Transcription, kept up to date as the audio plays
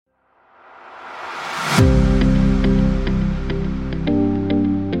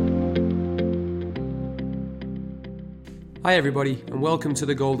Hi everybody, and welcome to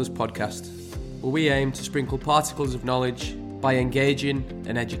the Golders podcast, where we aim to sprinkle particles of knowledge by engaging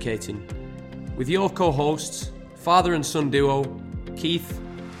and educating. With your co-hosts, father and son duo, Keith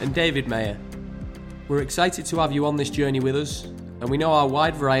and David Mayer. We're excited to have you on this journey with us, and we know our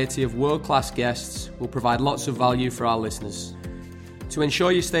wide variety of world-class guests will provide lots of value for our listeners. To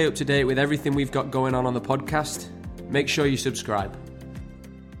ensure you stay up to date with everything we've got going on the podcast, make sure you subscribe.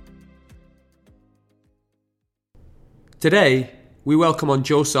 Today, we welcome on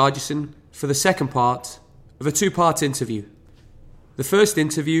Joe Sargison for the second part of a two-part interview. The first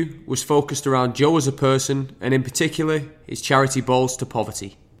interview was focused around Joe as a person and in particular his charity Balls to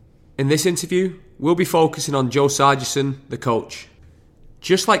Poverty. In this interview, we'll be focusing on Joe Sargison, the coach.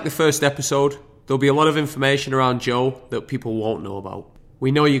 Just like the first episode, there'll be a lot of information around Joe that people won't know about.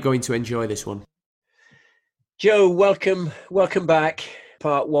 We know you're going to enjoy this one. Joe, welcome back.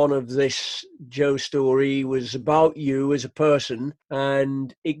 Part one of this Joe story was about you as a person,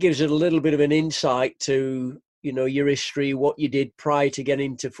 and it gives it a little bit of an insight to, your history, what you did prior to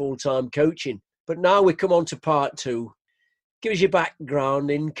getting into full-time coaching. But now we come on to part two. Give us your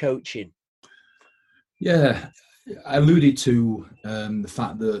background in coaching. Yeah, I alluded to the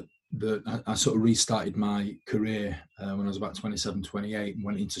fact that I sort of restarted my career when I was about 27, 28 and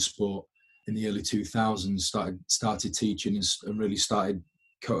went into sport in the early 2000s, started teaching and really started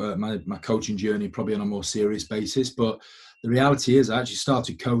my coaching journey probably on a more serious basis. But the reality is I actually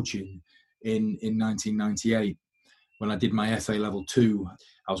started coaching in 1998 when I did my FA level 2.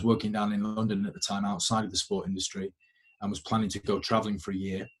 I was working down in London at the time outside of the sport industry and was planning to go travelling for a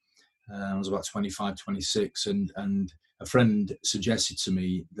year. I was about 25, 26 and a friend suggested to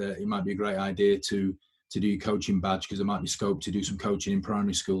me that it might be a great idea to do a coaching badge because there might be scope to do some coaching in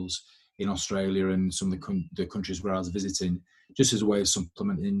primary schools in Australia and some of the countries where I was visiting, just as a way of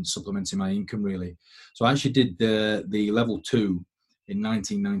supplementing my income, really. So I actually did the level 2 in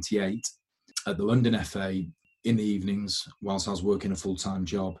 1998 at the London FA in the evenings whilst I was working a full-time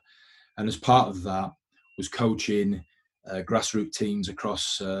job. And as part of that was coaching grassroots teams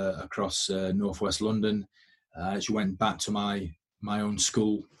across northwest London. I actually went back to my own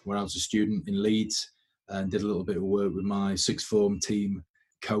school where I was a student in Leeds and did a little bit of work with my sixth form team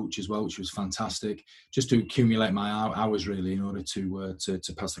coach as well, which was fantastic, just to accumulate my hours really in order to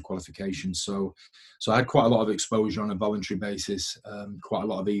pass the qualification. So I had quite a lot of exposure on a voluntary basis, quite a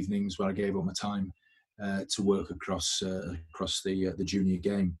lot of evenings where I gave up my time to work across the junior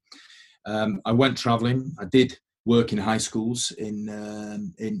game. I went travelling. I did work in high schools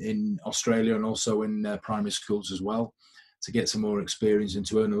in Australia and also in primary schools as well to get some more experience and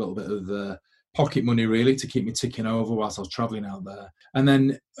to earn a little bit of pocket money really to keep me ticking over whilst I was travelling out there. And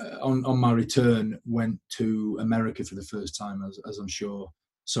then on my return went to America for the first time, as I'm sure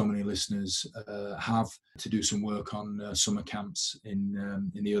so many listeners have, to do some work on summer camps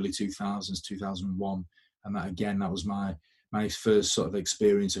in the early 2000s, 2001. And that was my first sort of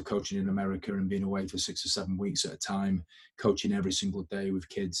experience of coaching in America and being away for 6 or 7 weeks at a time, coaching every single day with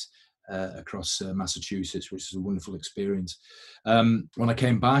kids across Massachusetts, which is a wonderful experience. When I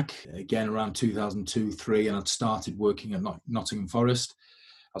came back, again around 2002-03, and I'd started working at Nottingham Forest.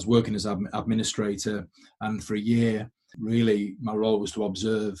 I was working as administrator, and for a year, really, my role was to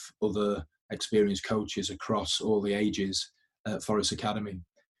observe other experienced coaches across all the ages at Forest Academy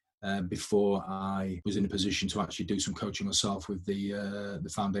before I was in a position to actually do some coaching myself with the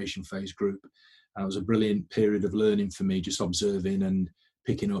foundation phase group. And it was a brilliant period of learning for me, just observing and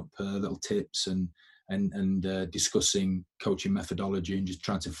picking up little tips and discussing coaching methodology and just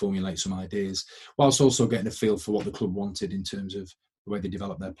trying to formulate some ideas, whilst also getting a feel for what the club wanted in terms of the way they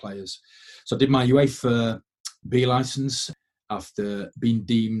develop their players. So I did my UEFA B licence after being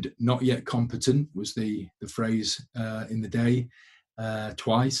deemed not yet competent, was the phrase in the day,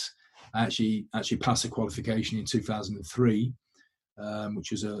 twice. I actually passed the qualification in 2003.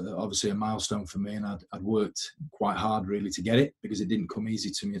 Which was obviously a milestone for me, and I'd worked quite hard really to get it because it didn't come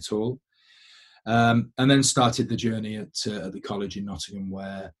easy to me at all. And then started the journey at the college in Nottingham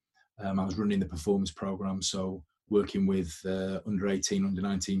where I was running the performance programme, so working with under 18, under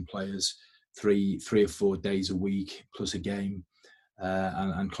 19 players 3 or 4 days a week plus a game,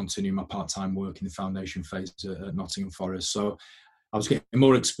 and continuing my part-time work in the foundation phase at Nottingham Forest. So I was getting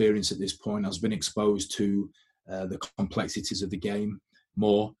more experience at this point. I was being exposed to the complexities of the game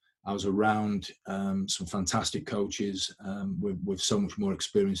more. I was around some fantastic coaches with so much more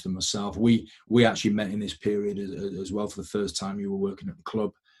experience than myself. We actually met in this period as well for the first time. You were working at the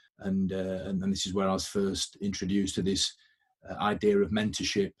club, and this is where I was first introduced to this idea of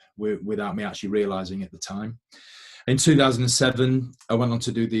mentorship without me actually realising at the time. In 2007, I went on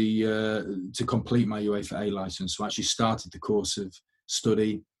to do to complete my UEFA A license. So I actually started the course of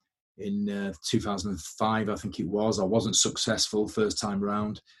study in 2005, I think it was. I wasn't successful first time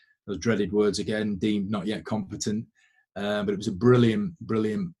round. Those dreaded words again, deemed not yet competent. But it was a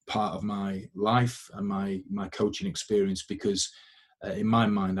brilliant part of my life and my coaching experience, because in my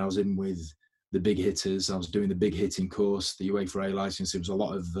mind, I was in with the big hitters. I was doing the big hitting course, the UEFA A license. There was a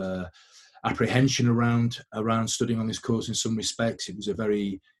lot of apprehension around studying on this course in some respects. It was a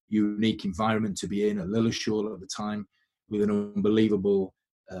very unique environment to be in at Lilleshall at the time, with an unbelievable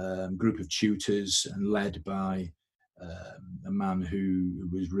group of tutors and led by a man who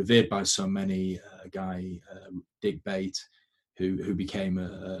was revered by so many, a guy, Dick Bate, who became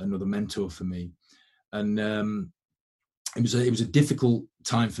another mentor for me. And it was a difficult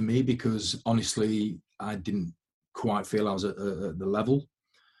time for me, because honestly, I didn't quite feel I was at the level,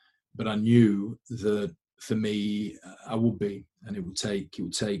 but I knew that for me, I would be, and it would take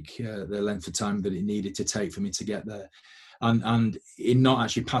the length of time that it needed to take for me to get there. And in not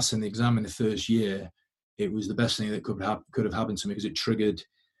actually passing the exam in the first year, it was the best thing that could have happened to me, because it triggered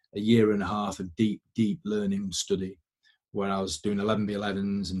a year and a half of deep learning and study, where I was doing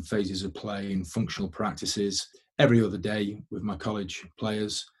 11v11s and phases of play and functional practices every other day with my college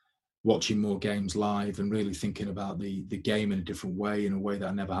players, watching more games live and really thinking about the game in a different way, in a way that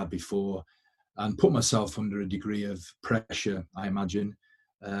I never had before, and put myself under a degree of pressure, I imagine,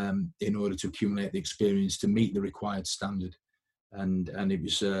 in order to accumulate the experience to meet the required standard. And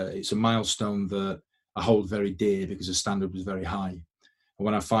it's a milestone that I hold very dear, because the standard was very high. And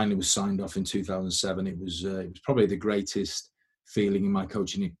when I finally was signed off in 2007, it was probably the greatest feeling in my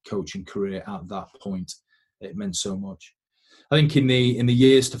coaching career at that point. It meant so much. I think in the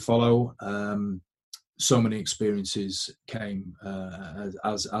years to follow, so many experiences came,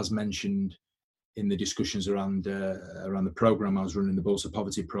 as mentioned in the discussions around the program I was running, the Bolster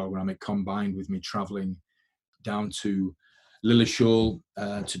Poverty program. It combined with me travelling down to Lilleshall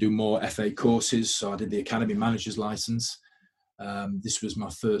to do more FA courses. So I did the Academy Manager's License. This was my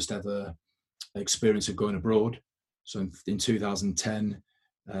first ever experience of going abroad. So in 2010,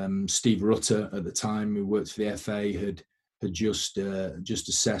 Steve Rutter at the time, who worked for the FA, had just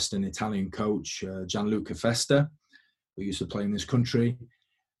assessed an Italian coach, Gianluca Festa, who used to play in this country.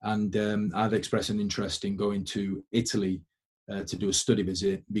 And I'd expressed an interest in going to Italy to do a study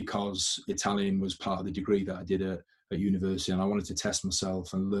visit, because Italian was part of the degree that I did at university, and I wanted to test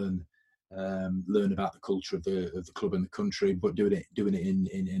myself and learn about the culture of the club and the country, but doing it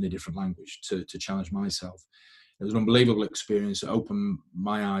in a different language to challenge myself. It was an unbelievable experience. It opened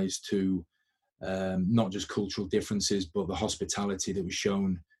my eyes to not just cultural differences, but the hospitality that was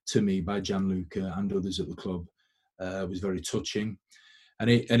shown to me by Gianluca and others at the club was very touching. And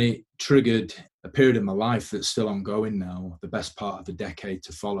it triggered a period in my life that's still ongoing now, the best part of the decade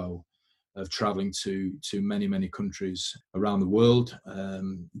to follow, of traveling to many countries around the world,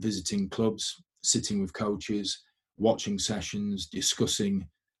 visiting clubs, sitting with coaches, watching sessions, discussing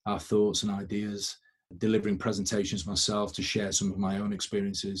our thoughts and ideas, delivering presentations myself to share some of my own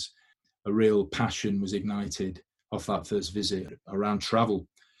experiences. A real passion was ignited off that first visit around travel,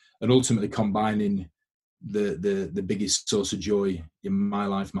 and ultimately combining the biggest source of joy in my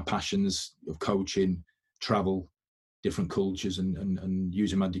life, my passions of coaching, travel, different cultures, and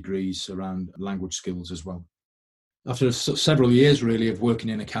using my degrees around language skills as well. After several years really of working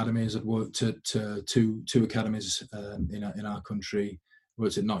in academies, I've worked at two academies in our country.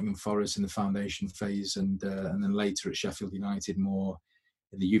 Worked at Nottingham Forest in the foundation phase, and then later at Sheffield United, more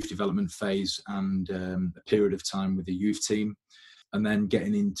in the youth development phase, and a period of time with the youth team. And then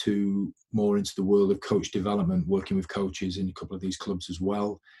getting more into the world of coach development, working with coaches in a couple of these clubs as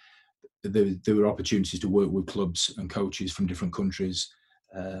well. There were opportunities to work with clubs and coaches from different countries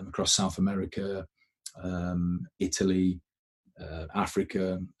across South America, Italy,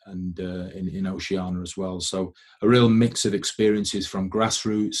 Africa, and in Oceania as well. So a real mix of experiences from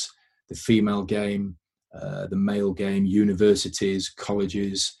grassroots, the female game, the male game, universities,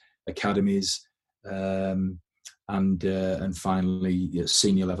 colleges, academies, and finally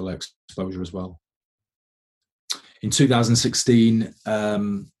senior level exposure as well. In 2016, I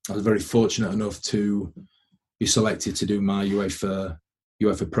was very fortunate enough to be selected to do my UEFA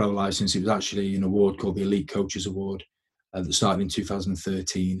Pro license. It was actually an award called the Elite Coaches Award that started in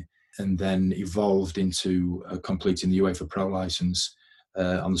 2013, and then evolved into completing the UEFA Pro license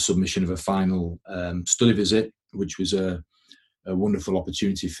on the submission of a final study visit, which was a wonderful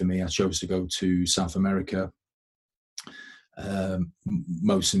opportunity for me. I chose to go to South America,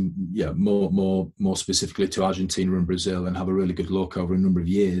 more specifically to Argentina and Brazil, and have a really good look over a number of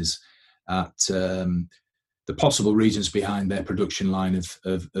years at the possible reasons behind their production line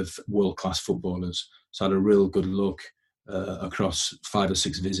of world-class footballers. So I had a real good look across 5 or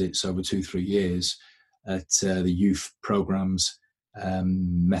 6 visits over 2-3 years at the youth programs,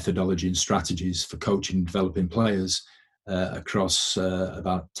 methodology and strategies for coaching and developing players across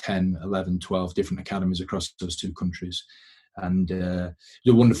about 10, 11, 12 different academies across those 2 countries. And it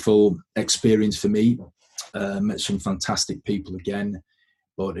was a wonderful experience for me. Met some fantastic people again,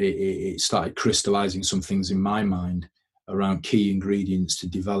 but it started crystallizing some things in my mind around key ingredients to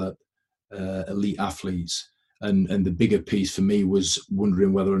develop elite athletes. And the bigger piece for me was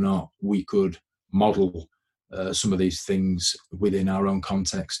wondering whether or not we could model some of these things within our own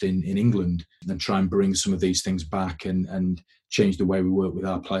context in England, and try and bring some of these things back and change the way we work with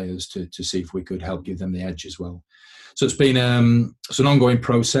our players to see if we could help give them the edge as well. So it's been it's an ongoing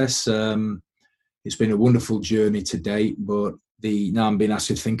process. It's been a wonderful journey to date, but now I'm being asked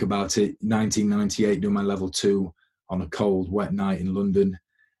to think about it. 1998, doing my level 2 on a cold, wet night in London,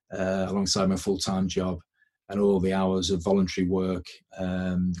 alongside my full-time job, and all the hours of voluntary work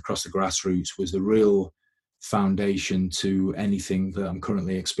across the grassroots was the real foundation to anything that I'm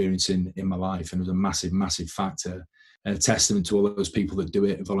currently experiencing in my life, and it was a massive, massive factor and a testament to all those people that do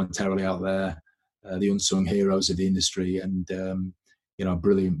it voluntarily out there, the unsung heroes of the industry, and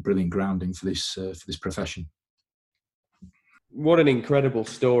brilliant grounding for this profession. What an incredible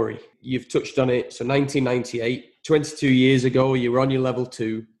story. You've touched on it. So 1998, 22 years ago, you were on your level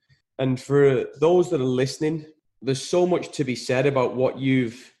 2. And for those that are listening, there's so much to be said about what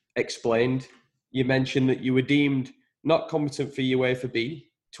you've explained. You mentioned that you were deemed not competent for UEFA B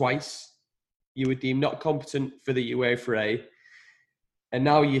twice. You were deemed not competent for the UEFA A. And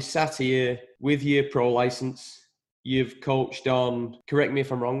now you're sat here with your pro license. You've coached on, correct me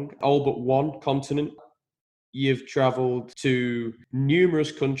if I'm wrong, all but 1 continent. You've travelled to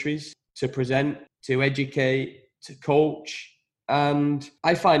numerous countries to present, to educate, to coach. And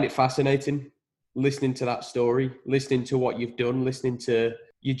I find it fascinating listening to that story, listening to what you've done, listening to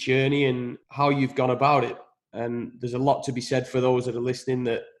your journey and how you've gone about it. And there's a lot to be said for those that are listening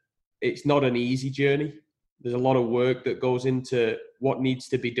that it's not an easy journey. There's a lot of work that goes into what needs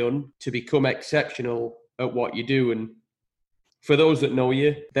to be done to become exceptional at what you do. And for those that know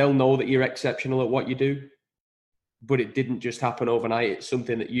you, they'll know that you're exceptional at what you do. But it didn't just happen overnight. It's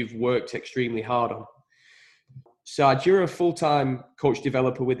something that you've worked extremely hard on. Sarge, you're a full-time coach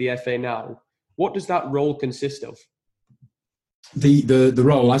developer with the FA now. What does that role consist of? The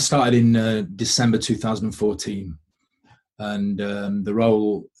role, I started in December 2014. And the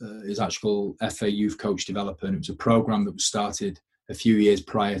role is actual FA Youth Coach Developer. And it was a program that was started a few years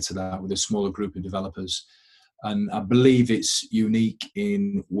prior to that with a smaller group of developers. And I believe it's unique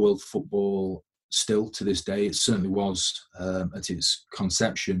in world football still to this day. It certainly was at its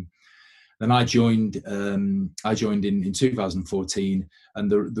conception. Then I joined in 2014,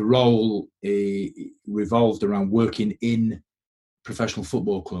 and the role revolved around working in professional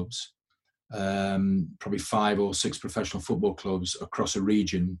football clubs, probably 5 or 6 professional football clubs across a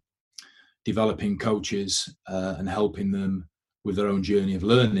region, developing coaches and helping them with their own journey of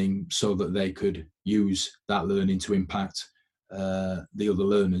learning so that they could use that learning to impact the other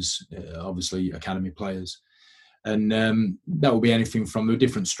learners, obviously academy players. And that will be anything from the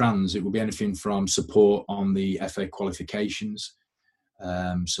different strands. It will be anything from support on the FA qualifications,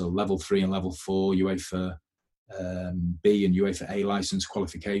 so level 3 and level 4 UEFA B and UEFA A license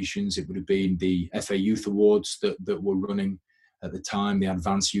qualifications. It would have been the FA Youth Awards that were running at the time, the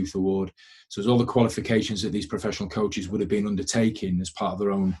Advanced Youth Award. So it's all the qualifications that these professional coaches would have been undertaking as part of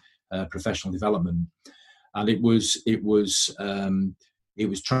their own professional development. And it was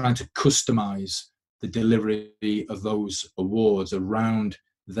trying to customize the delivery of those awards around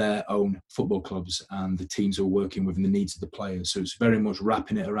their own football clubs and the teams who are working with and the needs of the players. So it's very much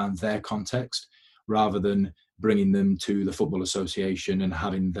wrapping it around their context rather than bringing them to the Football Association and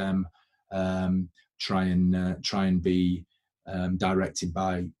having them try and be directed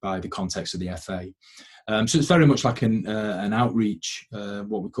by the context of the FA. So it's very much like an outreach,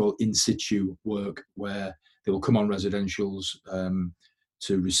 what we call in situ work, where they will come on residentials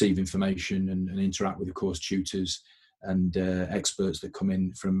to receive information and interact with the course tutors and experts that come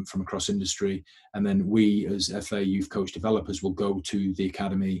in from across industry. And then we as FA Youth Coach Developers will go to the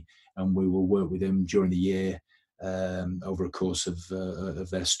academy and we will work with them during the year over a course of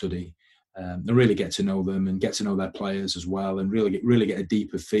their study. And really get to know them and get to know their players as well, and really get a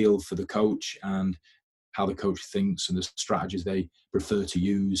deeper feel for the coach and how the coach thinks and the strategies they prefer to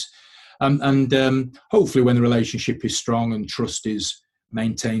use. And hopefully when the relationship is strong and trust is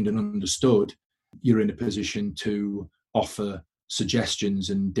maintained and understood, you're in a position to offer suggestions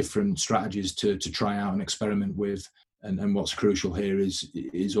and different strategies to try out and experiment with. And what's crucial here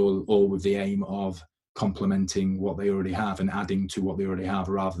is all with the aim of complementing what they already have and adding to what they already have,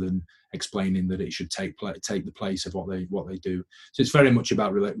 rather than explaining that it should take the place of what they do. So it's very much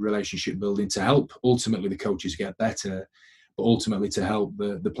about relationship building to help ultimately the coaches get better, but ultimately to help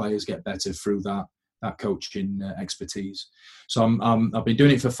the players get better through that coaching expertise. So I've been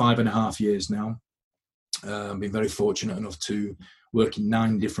doing it for 5.5 years now. I've been very fortunate enough to work in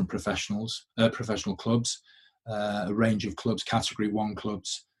 9 different professional clubs, a range of clubs, Category 1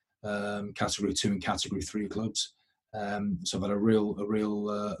 clubs, Category 2 and Category 3 clubs. So I've had a real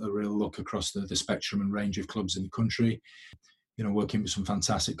look across the spectrum and range of clubs in the country. Working with some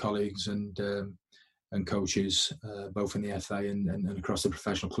fantastic colleagues and coaches, both in the FA and across the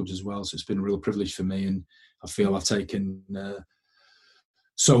professional clubs as well. So it's been a real privilege for me, and I feel I've taken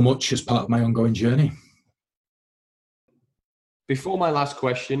so much as part of my ongoing journey. Before my last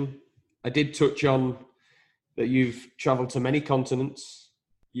question, I did touch on that you've travelled to many continents,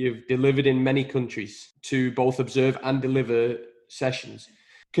 you've delivered in many countries to both observe and deliver sessions.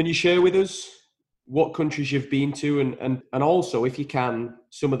 Can you share with us what countries you've been to and also, if you can,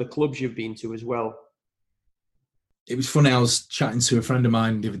 some of the clubs you've been to as well? It was funny, I was chatting to a friend of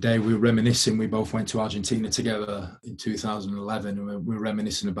mine the other day. We were reminiscing. We both went to Argentina together in 2011, and we were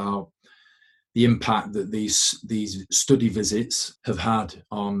reminiscing about the impact that these study visits have had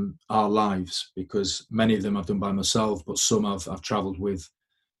on our lives, because many of them I've done by myself, but some I've travelled with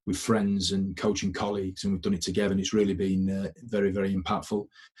friends and coaching colleagues, and we've done it together, and it's really been very, very impactful.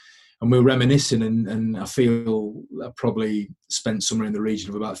 And we're reminiscing, and I feel I probably spent somewhere in the region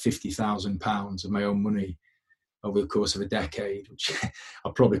of about £50,000 of my own money over the course of a decade, which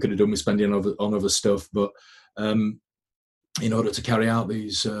I probably could have done with spending on other stuff, but in order to carry out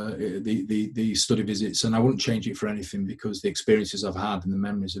these study visits, and I wouldn't change it for anything, because the experiences I've had and the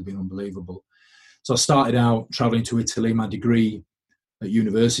memories have been unbelievable. So I started out travelling to Italy. My degree at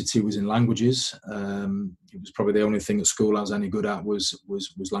university was in languages. It was probably the only thing at school I was any good at was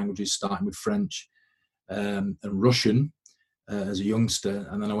languages, starting with French and Russian as a youngster.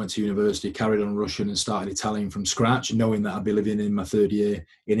 And then I went to university, carried on Russian, and started Italian from scratch, knowing that I'd be living in my 3rd year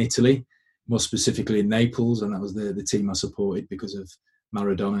in Italy, more specifically in Naples, and that was the team I supported because of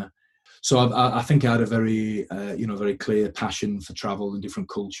Maradona. So I think I had a very very clear passion for travel and different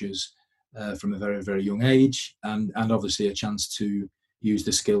cultures from a very, very young age, and obviously a chance to use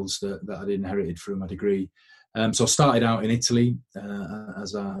the skills that I'd inherited through my degree. So I started out in Italy,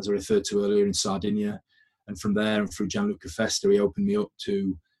 as I referred to earlier, in Sardinia, and from there, and through Gianluca Festa, he opened me up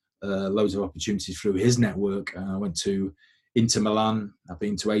to loads of opportunities through his network. I went to Inter Milan, I've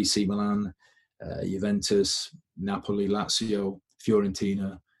been to AC Milan, Juventus, Napoli, Lazio,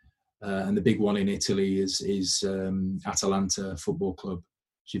 Fiorentina, and the big one in Italy is Atalanta Football Club,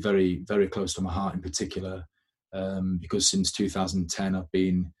 which is very, very close to my heart in particular, because since 2010 I've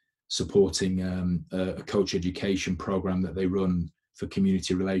been supporting a coach education program that they run for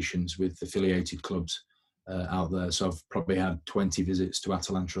community relations with affiliated clubs out there. So I've probably had 20 visits to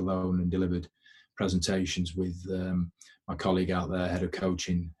Atalanta alone and delivered presentations with my colleague out there, head of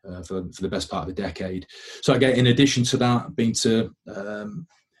coaching, for the best part of a decade. So I get, in addition to that, I've been to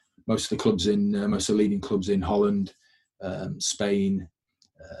most of the leading clubs in Holland, Spain,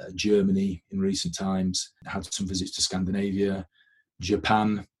 Germany in recent times. Had some visits to Scandinavia,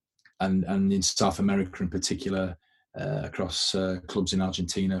 Japan, and in South America in particular, across clubs in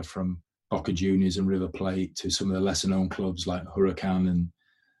Argentina, from Boca Juniors and River Plate to some of the lesser known clubs like Huracan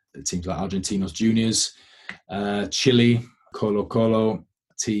and teams like Argentinos Juniors, Chile, Colo Colo,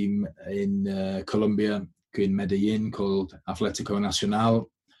 team in Colombia, in Medellin called Atlético Nacional.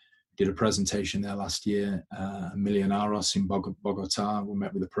 Did a presentation there last year. Millonarios in Bogota. We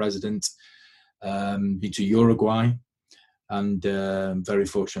met with the president. Been to Uruguay, and very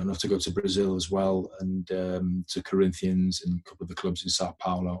fortunate enough to go to Brazil as well, and to Corinthians and a couple of the clubs in Sao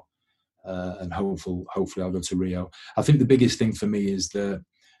Paulo. And hopefully I'll go to Rio. I think the biggest thing for me is that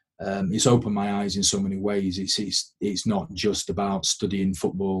it's opened my eyes in so many ways. It's not just about studying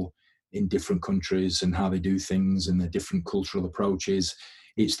football in different countries and how they do things and the different cultural approaches.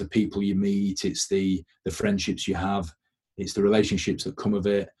 It's the people you meet. It's the friendships you have. It's the relationships that come of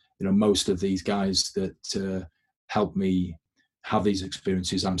it. Most of these guys that help me have these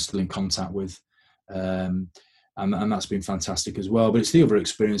experiences, I'm still in contact with. And that's been fantastic as well. But it's the other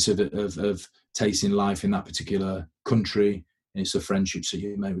experience of tasting life in that particular country, and it's the friendships that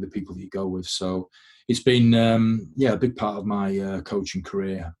you make with the people that you go with. So it's been a big part of my coaching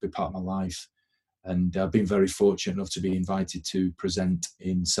career, a big part of my life, and I've been very fortunate enough to be invited to present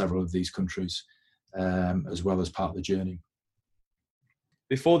in several of these countries, as well as part of the journey.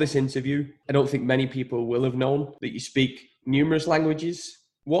 Before this interview, I don't think many people will have known that you speak numerous languages.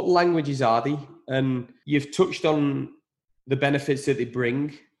 What languages are they? And you've touched on the benefits that they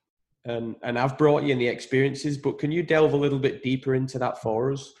bring and I've brought you in the experiences, but can you delve a little bit deeper into that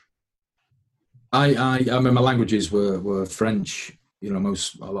for us? I mean, my languages were French. You know,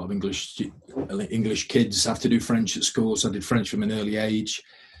 a lot of English kids have to do French at school, so I did French from an early age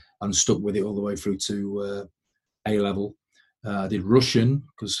and stuck with it all the way through to A level. I did Russian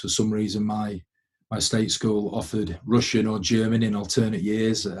because for some reason my state school offered Russian or German in alternate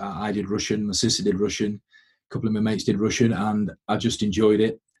years. I did Russian, my sister did Russian, a couple of my mates did Russian, and I just enjoyed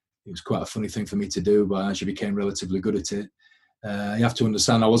it. It was quite a funny thing for me to do, but I actually became relatively good at it. You have to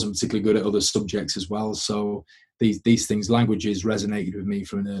understand I wasn't particularly good at other subjects as well. So these things, languages resonated with me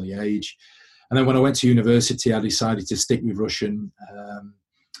from an early age. And then when I went to university, I decided to stick with Russian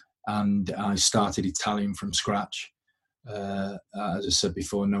and I started Italian from scratch. As I said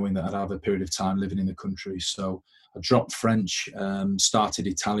before, knowing that I'd have a period of time living in the country. So I dropped French, started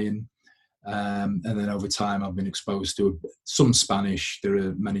Italian. And then over time, I've been exposed to some Spanish. There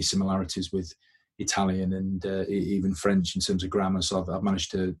are many similarities with Italian and even French in terms of grammar. So I've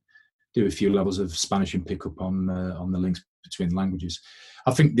managed to do a few levels of Spanish and pick up on the links between languages.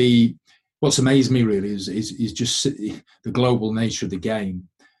 I think what's amazed me really is just the global nature of the game.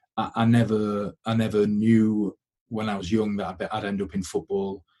 I never knew when I was young that I'd end up in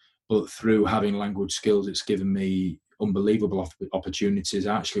football, but through having language skills, it's given me unbelievable opportunities.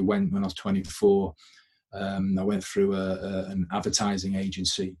 I actually went when I was 24. I went through an advertising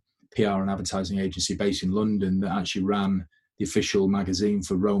agency, PR and advertising agency based in London that actually ran the official magazine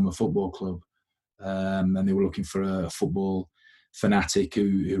for Roma Football Club. And they were looking for a football fanatic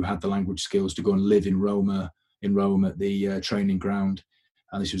who had the language skills to go and live in Rome at the training ground.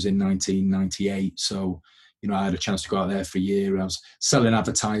 And this was in 1998. So, you know, I had a chance to go out there for a year. I was selling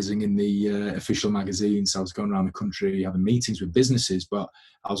advertising in the official magazine. So I was going around the country having meetings with businesses, but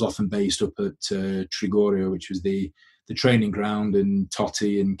I was often based up at Trigoria, which was the training ground, and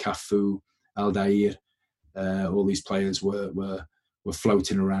Totti and Cafu, Aldair. All these players were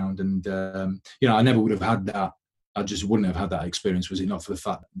floating around. And, you know, I never would have had that. I just wouldn't have had that experience was it not for the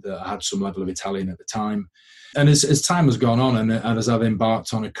fact that I had some level of Italian at the time. And as time has gone on and as I've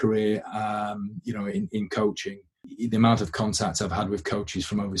embarked on a career, you know, in coaching, the amount of contact I've had with coaches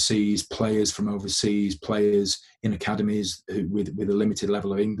from overseas, players from overseas, players in academies with a limited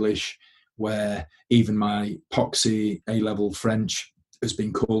level of English, where even my poxy A-level French has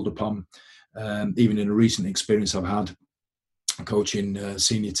been called upon. Even in a recent experience I've had coaching a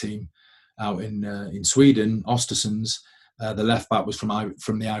senior team out in Sweden, Östersunds, the left back was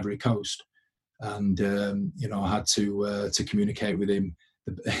from the Ivory Coast, and you know, I had to communicate with him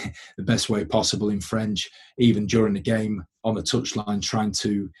the best way possible in French, even during the game on the touchline,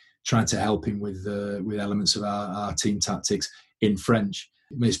 trying to help him with elements of our team tactics in French.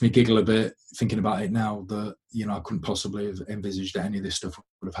 It makes me giggle a bit thinking about it now that, you know, I couldn't possibly have envisaged that any of this stuff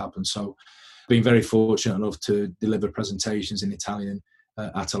would have happened. So been very fortunate enough to deliver presentations in Italian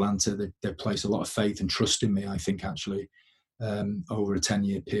at Atalanta. They've placed a lot of faith and trust in me, I think, actually, over a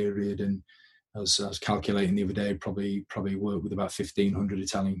 10-year period. And as I was calculating the other day, probably worked with about 1,500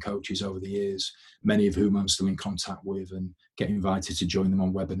 Italian coaches over the years, many of whom I'm still in contact with and get invited to join them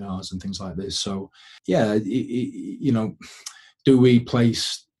on webinars and things like this. So, yeah, you know, do we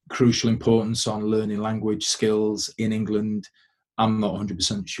place crucial importance on learning language skills in England? I'm not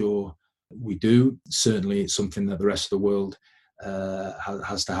 100% sure we do. Certainly it's something that the rest of the world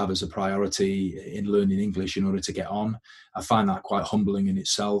has to have as a priority in learning English in order to get on. I find that quite humbling in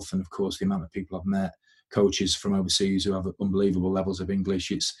itself. And of course, the amount of people I've met, coaches from overseas who have unbelievable levels of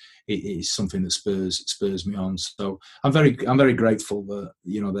English, it's something that spurs me on. So I'm very grateful that,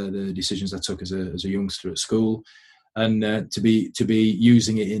 you know, the decisions I took as a youngster at school, and to be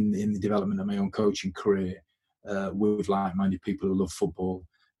using it in the development of my own coaching career with like-minded people who love football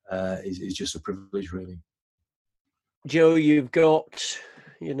is just a privilege, really. Joe, you've got,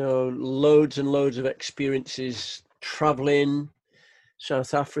 you know, loads and loads of experiences traveling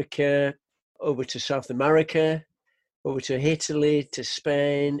South Africa, over to South America, over to Italy, to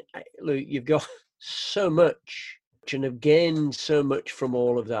Spain. Look, you've got so much and have gained so much from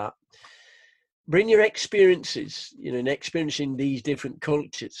all of that. Bring your experiences, you know, in experiencing these different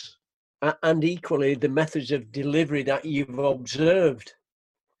cultures, and equally the methods of delivery that you've observed.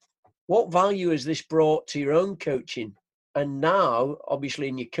 What value has this brought to your own coaching? And now, obviously,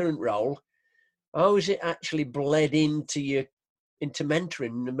 in your current role, how has it actually bled into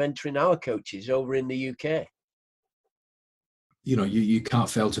mentoring our coaches over in the UK? You know, you can't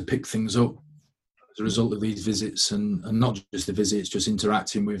fail to pick things up as a result of these visits, and not just the visits, just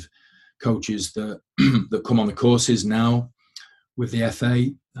interacting with coaches that that come on the courses now with the FA.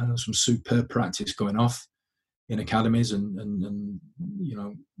 Some superb practice going off in academies, and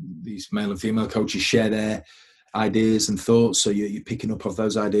these male and female coaches share their ideas and thoughts, so you're picking up off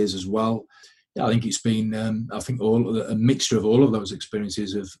those ideas as well. I think it's been a mixture of all of those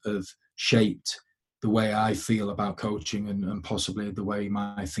experiences have shaped the way I feel about coaching, and possibly the way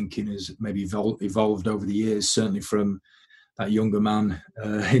my thinking has maybe evolved over the years, certainly from that younger man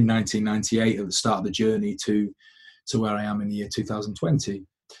in 1998 at the start of the journey to where I am in the year 2020.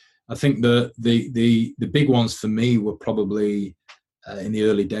 I think the big ones for me were probably in the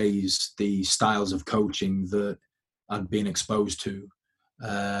early days, the styles of coaching that I'd been exposed to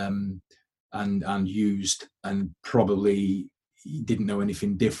and used, and probably didn't know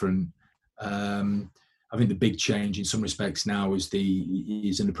anything different. I think the big change in some respects now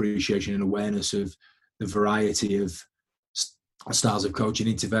is an appreciation and awareness of the variety of styles of coaching,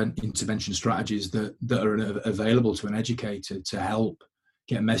 intervention strategies that are available to an educator to help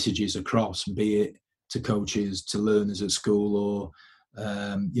get messages across, be it to coaches, to learners at school, or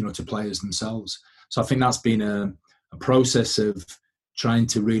to players themselves. So I think that's been a process of trying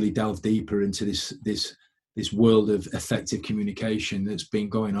to really delve deeper into this world of effective communication that's been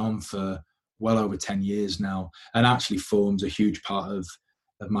going on for well over 10 years now, and actually forms a huge part of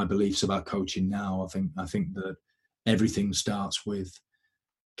my beliefs about coaching now. I think that everything starts with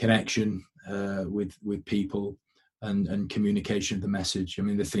connection with people and communication of the message. I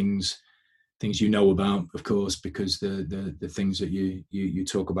mean, the things you know about, of course, because the things that you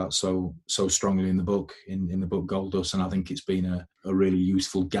talk about so strongly in the book, in the book Gold Dust, and I think it's been a really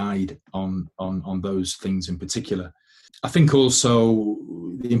useful guide on those things in particular. I think also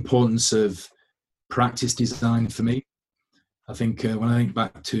the importance of practice design for me. I think when I think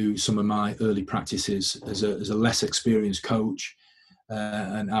back to some of my early practices as a less experienced coach,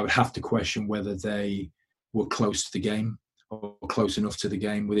 and I would have to question whether they were close to the game or close enough to the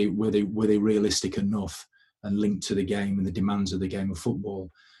game. Were they realistic enough and linked to the game and the demands of the game of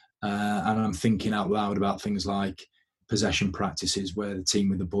football? And I'm thinking out loud about things like possession practices, where the team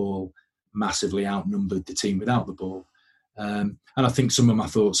with the ball massively outnumbered the team without the ball. And I think some of my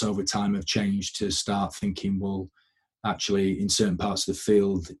thoughts over time have changed to start thinking, well, actually, in certain parts of the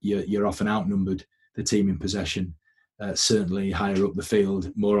field, you're often outnumbered the team in possession. Certainly higher up the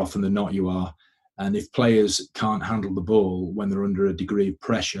field, more often than not you are. And if players can't handle the ball when they're under a degree of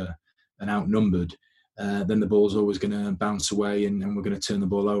pressure and outnumbered, then the ball's always going to bounce away, and we're going to turn the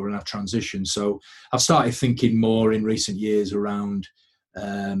ball over and have transition. So I've started thinking more in recent years around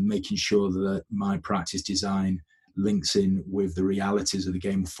making sure that my practice design links in with the realities of the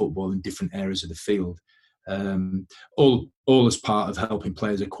game of football in different areas of the field. All as part of helping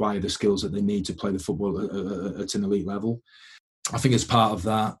players acquire the skills that they need to play the football at an elite level. I think as part of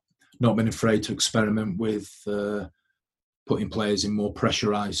that, not been afraid to experiment with putting players in more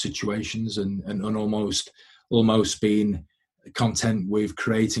pressurised situations and almost being content with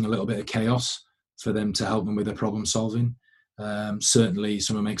creating a little bit of chaos for them to help them with their problem solving. Certainly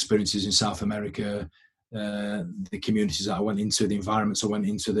some of my experiences in South America, the communities that I went into, the environments I went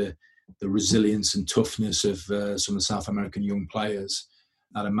into, the resilience and toughness of some of the South American young players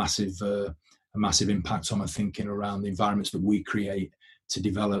had a massive impact on my thinking around the environments that we create to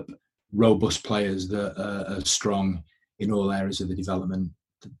develop robust players that are strong in all areas of the development,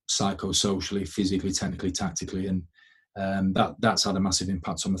 psychosocially, physically, technically, tactically, and that's had a massive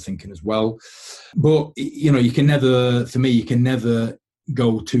impact on my thinking as well. But you can never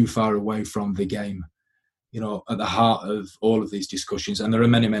go too far away from the game. At the heart of all of these discussions, and there are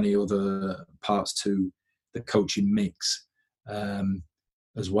many, many other parts to the coaching mix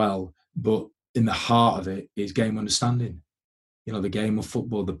as well, but in the heart of it is game understanding. The game of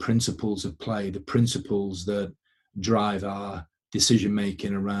football, the principles of play, the principles that drive our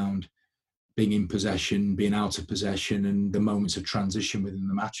decision-making around being in possession, being out of possession, and the moments of transition within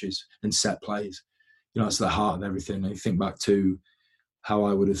the matches and set plays. It's the heart of everything. I think back to how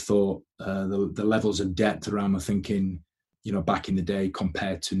I would have thought the levels of depth around my thinking, back in the day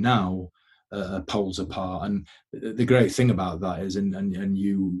compared to now, poles apart. And the great thing about that is, and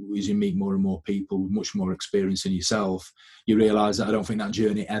you, as you meet more and more people with much more experience than yourself, you realise that I don't think that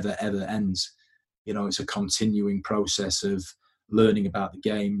journey ever ends. It's a continuing process of learning about the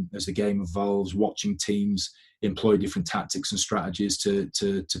game as the game evolves, watching teams employ different tactics and strategies to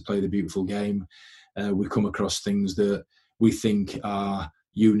play the beautiful game. We come across things that we think are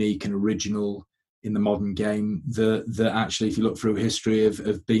unique and original in the modern game that actually, if you look through history,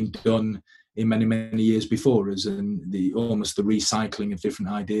 have been done in many, many years before us, and almost the recycling of different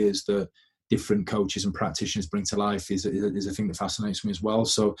ideas that different coaches and practitioners bring to life is a thing that fascinates me as well.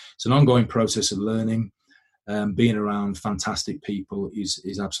 So it's an ongoing process of learning. Being around fantastic people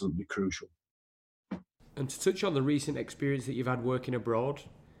is absolutely crucial. And to touch on the recent experience that you've had working abroad,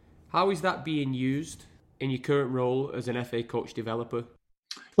 how is that being used in your current role as an FA coach developer?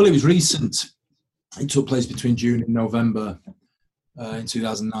 Well, it was recent. It took place between June and November in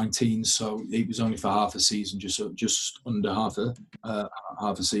 2019, so it was only for half a season, just under half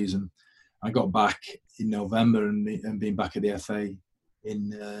a season. I got back in November and being back at the FA in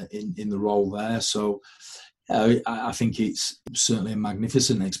the role there. So I think it's certainly a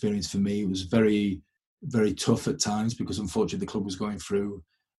magnificent experience for me. It was very, very tough at times because unfortunately the club was going through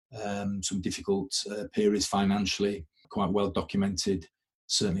some difficult periods financially, quite well documented,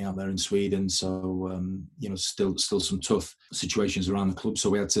 certainly out there in Sweden. So still some tough situations around the club.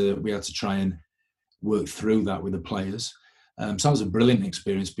 So we had to try and work through that with the players. So that was a brilliant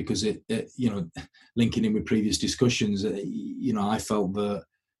experience because it linking in with previous discussions, I felt that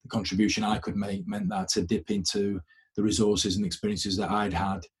the contribution I could make meant that to dip into the resources and experiences that I'd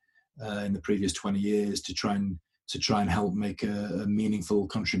had in the previous 20 years to try and help make a meaningful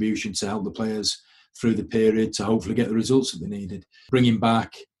contribution to help the players through the period to hopefully get the results that they needed. Bringing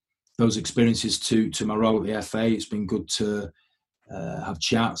back those experiences to my role at the FA, it's been good to have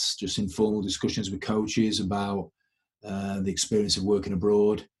chats, just informal discussions with coaches about the experience of working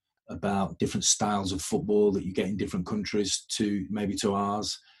abroad, about different styles of football that you get in different countries to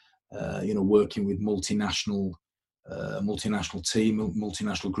ours. Working with multinational team,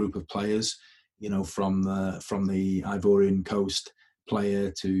 multinational group of players. From the Ivorian Coast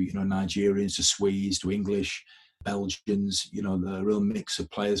player to Nigerians to Swedes to English, Belgians. The real mix of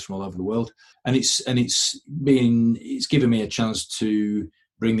players from all over the world, and it's given me a chance to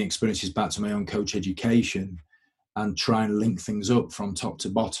bring the experiences back to my own coach education and try and link things up from top to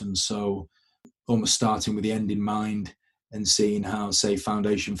bottom. So almost starting with the end in mind and seeing how, say,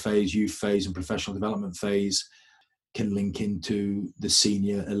 foundation phase, youth phase and professional development phase can link into the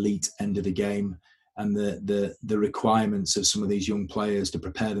senior elite end of the game and the requirements of some of these young players to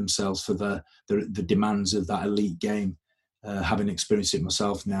prepare themselves for the demands of that elite game. Having experienced it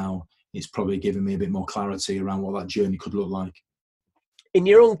myself now, it's probably given me a bit more clarity around what that journey could look like. In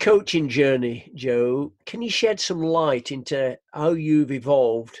your own coaching journey, Joe, can you shed some light into how you've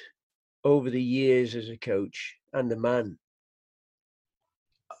evolved over the years as a coach and a man?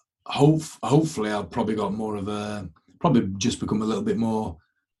 Hopefully I've probably got more of probably just become a little bit more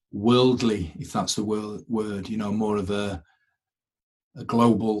worldly, if that's the word, more of a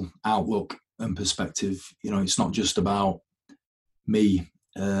global outlook and perspective. It's not just about me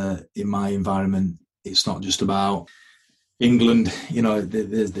in my environment. It's not just about England.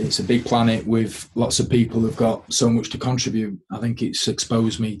 It's a big planet with lots of people who've got so much to contribute. I think it's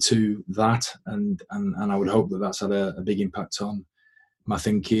exposed me to that, and I would hope that that's had a big impact on my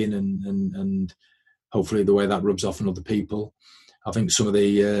thinking and hopefully the way that rubs off on other people. I think some of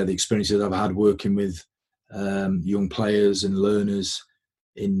the experiences I've had working with young players and learners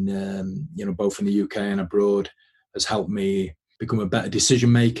in both in the UK and abroad has helped me become a better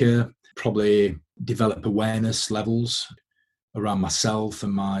decision maker, probably develop awareness levels around myself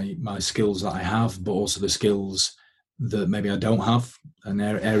and my skills that I have, but also the skills that maybe I don't have and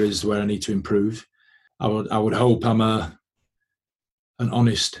areas where I need to improve. I would hope I'm an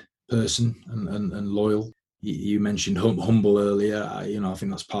honest person and loyal. You mentioned humble earlier. I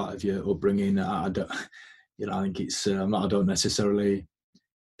think that's part of your upbringing. I don't, I think it's. I don't necessarily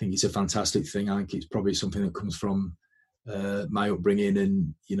think it's a fantastic thing. I think it's probably something that comes from my upbringing,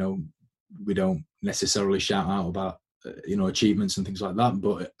 and we don't necessarily shout out about achievements and things like that.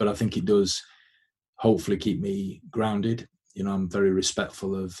 But I think it does hopefully keep me grounded. I'm very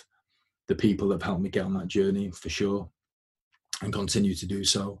respectful of the people that have helped me get on that journey for sure, and continue to do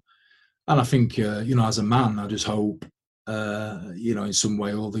so. And I think, as a man, I just hope, in some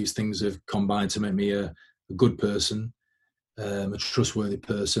way, all these things have combined to make me a good person, a trustworthy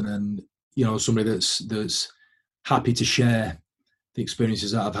person, and somebody that's happy to share the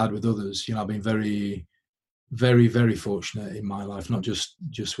experiences that I've had with others. I've been very, very, very fortunate in my life, not just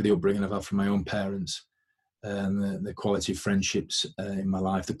with the upbringing I've had from my own parents, and the quality of friendships in my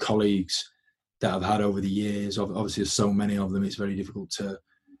life, the colleagues that I've had over the years. Obviously, there's so many of them; it's very difficult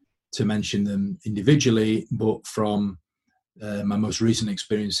to mention them individually, but from my most recent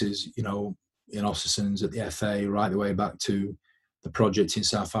experiences, in Sargison at the FA, right the way back to the project in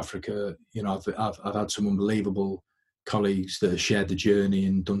South Africa, I've had some unbelievable colleagues that have shared the journey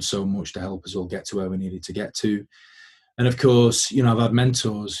and done so much to help us all get to where we needed to get to. And of course, I've had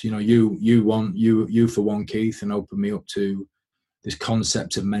mentors. You for one, Keith, and opened me up to this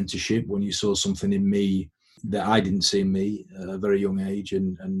concept of mentorship when you saw something in me that I didn't see in me at a very young age,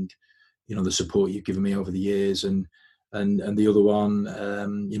 and you know, the support you've given me over the years, and the other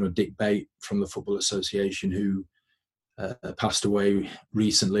one, you know, Dick Bate from the Football Association, who passed away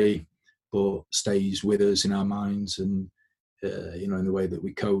recently, but stays with us in our minds, and you know, in the way that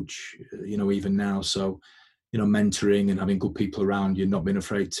we coach, you know, even now. So, you know, mentoring and having good people around you, not being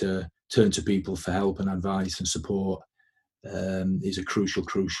afraid to turn to people for help and advice and support, is a crucial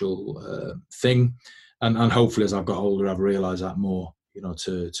thing. And hopefully, as I've got older, I've realised that more. You know,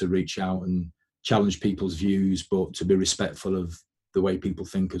 to reach out and challenge people's views, but to be respectful of the way people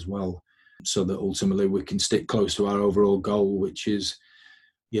think as well, so that ultimately we can stick close to our overall goal, which is,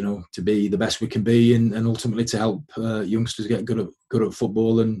 you know, to be the best we can be, and ultimately to help youngsters get good at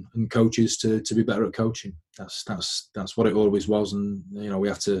football, and coaches to be better at coaching. That's what it always was, and you know, we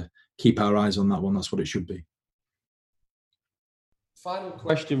have to keep our eyes on that one. That's what it should be. Final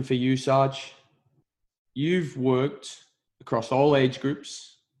question for you, Sarge. You've worked across all age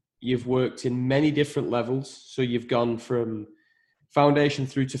groups. You've worked in many different levels. So you've gone from foundation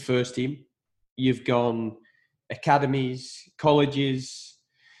through to first team. You've gone academies, colleges.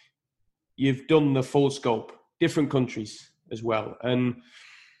 You've done the full scope, different countries as well. And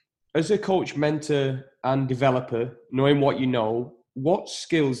as a coach, mentor, and developer, knowing what you know, what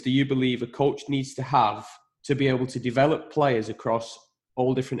skills do you believe a coach needs to have to be able to develop players across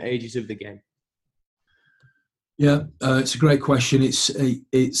all different ages of the game? Yeah, it's a great question.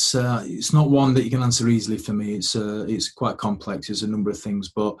 It's not one that you can answer easily for me. It's quite complex. There's a number of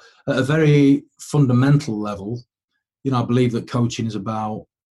things, but at a very fundamental level, you know, I believe that coaching is about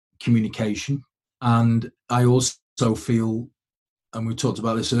communication, and I also feel, and we talked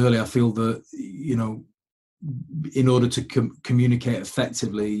about this earlier, I feel that, you know, in order to communicate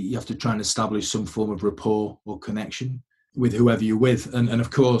effectively, you have to try and establish some form of rapport or connection with whoever you're with, and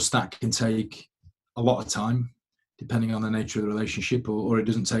of course that can take a lot of time, depending on the nature of the relationship, or it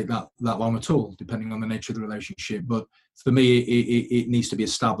doesn't take that long at all, depending on the nature of the relationship. But for me, it needs to be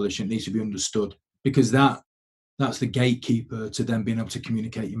established, it needs to be understood, because that's the gatekeeper to then being able to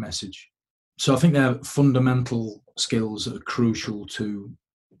communicate your message. So I think they're fundamental skills that are crucial to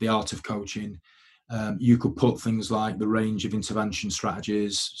the art of coaching. You could put things like the range of intervention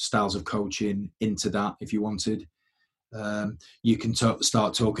strategies, styles of coaching into that if you wanted. You can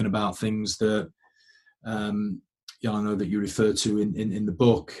start talking about things that, I know that you refer to in the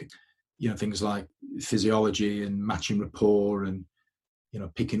book, you know, things like physiology and matching rapport, and, you know,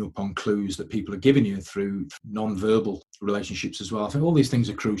 picking up on clues that people are giving you through non-verbal relationships as well. I think all these things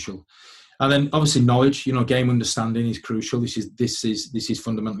are crucial. And then obviously knowledge, you know, game understanding is crucial. This is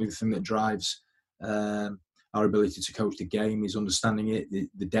fundamentally the thing that drives our ability to coach the game, is understanding it,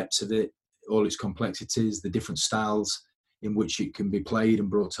 the depths of it, all its complexities, the different styles in which it can be played and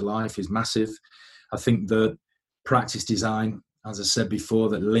brought to life is massive. I think that practice design, as I said before,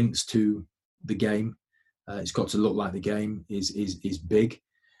 that links to the game, it's got to look like the game, is big.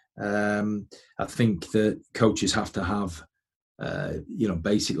 I think that coaches have to have, you know,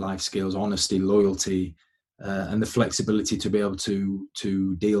 basic life skills, honesty, loyalty, and the flexibility to be able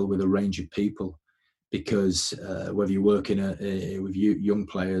to deal with a range of people, because whether you're working with young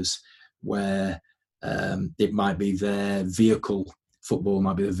players, where it might be their vehicle, football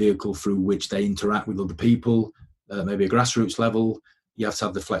might be the vehicle through which they interact with other people, maybe a grassroots level, you have to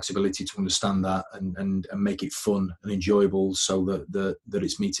have the flexibility to understand that and make it fun and enjoyable, so that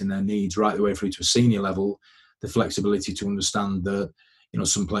it's meeting their needs, right the way through to a senior level. The flexibility to understand that, you know,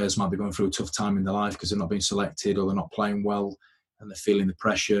 some players might be going through a tough time in their life because they're not being selected, or they're not playing well, and they're feeling the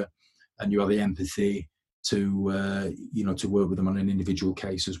pressure, and you have the empathy to you know, to work with them on an individual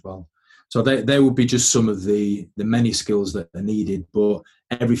case as well. So there will be just some of the many skills that are needed, but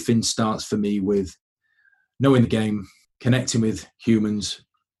everything starts for me with knowing the game, connecting with humans,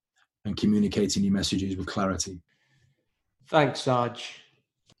 and communicating your messages with clarity. Thanks, Sarge.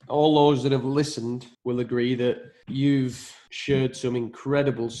 All those that have listened will agree that you've shared some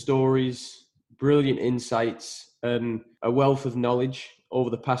incredible stories, brilliant insights, and a wealth of knowledge over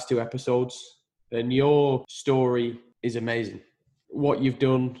the past 2 episodes. And your story is amazing. What you've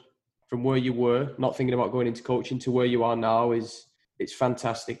done from where you were, not thinking about going into coaching, to where you are now it's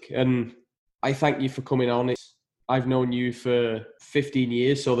fantastic. And I thank you for coming on. I've known you for 15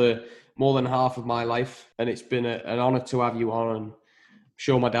 years, so the more than half of my life, and it's been an honour to have you on, and I'm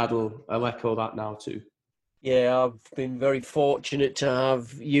sure my dad will echo that now too. Yeah, I've been very fortunate to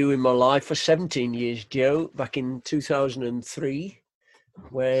have you in my life for 17 years, Joe, back in 2003,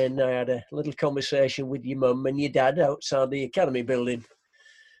 when I had a little conversation with your mum and your dad outside the academy building.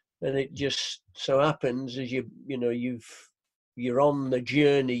 And it just so happens, as you've you're on the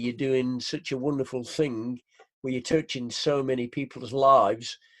journey. You're doing such a wonderful thing where you're touching so many people's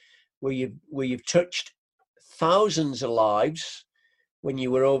lives, where you've touched thousands of lives when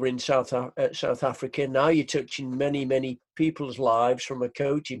you were over in South Africa. Now you're touching many, many people's lives from a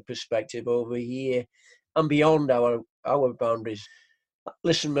coaching perspective over here and beyond our boundaries.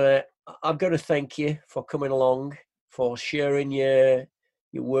 Listen, mate, I've got to thank you for coming along, for sharing your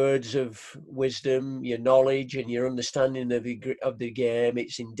words of wisdom, your knowledge, and your understanding of the game.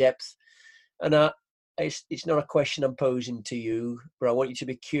 It's in depth, and it's not a question I'm posing to you, but I want you to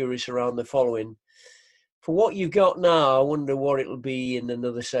be curious around the following. For what you've got now, I wonder what it'll be in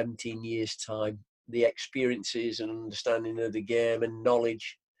another 17 years' time. The experiences and understanding of the game and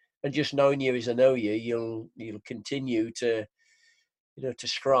knowledge, and just knowing you as I know you, you'll continue to, to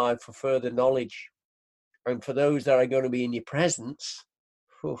strive for further knowledge. And for those that are going to be in your presence,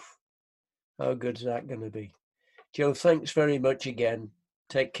 how good is that going to be? Joe, thanks very much again.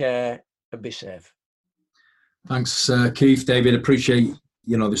 Take care and be safe. Thanks, Keith, David. Appreciate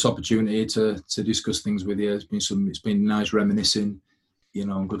this opportunity to discuss things with you. It's been nice reminiscing,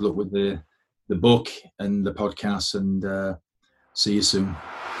 and good luck with the book and the podcast, and see you soon.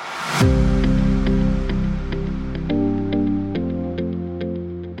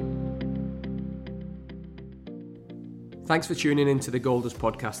 Thanks for tuning in to the Golders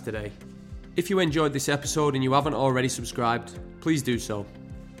podcast today. If you enjoyed this episode and you haven't already subscribed, please do so.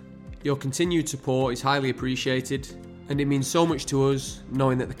 Your continued support is highly appreciated, and it means so much to us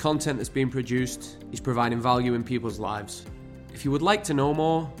knowing that the content that's being produced is providing value in people's lives. If you would like to know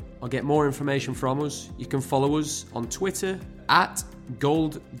more or get more information from us, you can follow us on Twitter at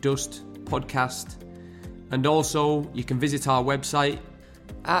Gold Dust Podcast, and also you can visit our website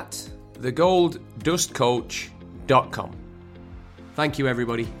at thegolddustcoach.com. Thank you,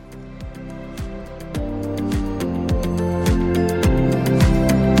 everybody.